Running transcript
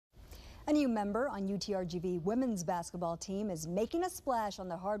A new member on UTRGV women's basketball team is making a splash on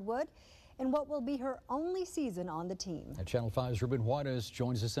the hardwood in what will be her only season on the team. And Channel 5's Ruben Juarez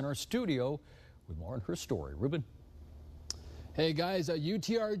joins us in our studio with more on her story. Ruben. Hey guys, a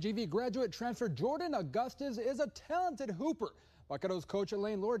UTRGV graduate transfer Jordan Agustus is a talented hooper. Vaqueros coach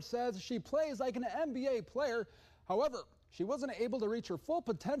Elaine Lord says she plays like an NBA player. However, she wasn't able to reach her full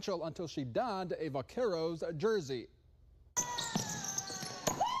potential until she donned a Vaqueros jersey.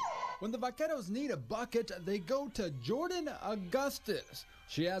 When the Vaqueros need a bucket, they go to Jordan Agustus.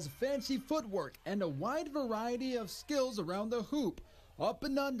 She has fancy footwork and a wide variety of skills around the hoop. Up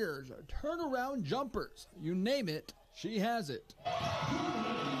and unders, turnaround jumpers, you name it, she has it.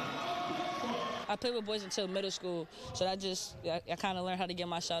 I played with boys until middle school, so I kind of learned how to get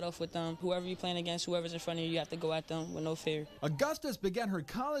my shot off with them. Whoever you're playing against, whoever's in front of you, you have to go at them with no fear. Agustus began her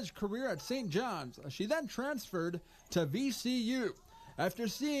college career at St. John's. She then transferred to VCU. After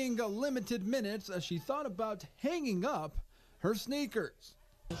seeing limited minutes, she thought about hanging up her sneakers.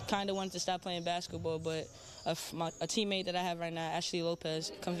 Kind of wanted to stop playing basketball, but a teammate that I have right now, Ashley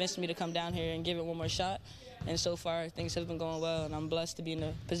Lopez, convinced me to come down here and give it one more shot. And so far, things have been going well, and I'm blessed to be in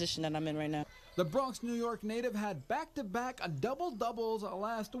the position that I'm in right now. The Bronx, New York native had back-to-back double-doubles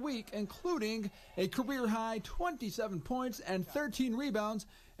last week, including a career-high 27 points and 13 rebounds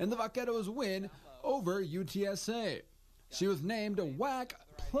in the Vaqueros' win over UTSA. She was named WAC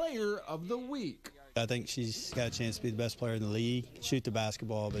Player of the Week. I think she's got a chance to be the best player in the league. Shoot the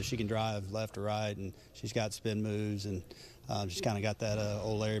basketball, but she can drive left or right, and she's got spin moves, and she's kind of got that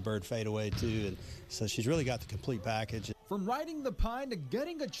old Larry Bird fadeaway too, and so she's really got the complete package. From riding the pine to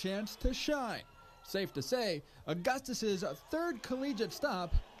getting a chance to shine, safe to say, Augustus's third collegiate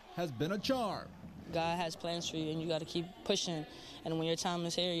stop has been a charm. God has plans for you, and you got to keep pushing. And when your time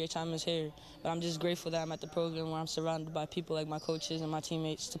is here, your time is here. But I'm just grateful that I'm at the program where I'm surrounded by people like my coaches and my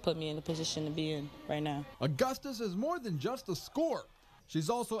teammates to put me in the position to be in right now. Agustus is more than just a scorer. She's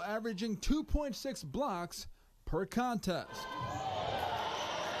also averaging 2.6 blocks per contest.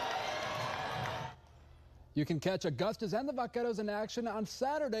 You can catch Agustus and the Vaqueros in action on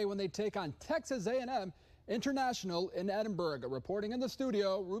Saturday when they take on Texas A&M International in Edinburgh. Reporting in the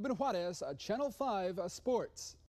studio, Ruben Juarez, Channel 5 Sports.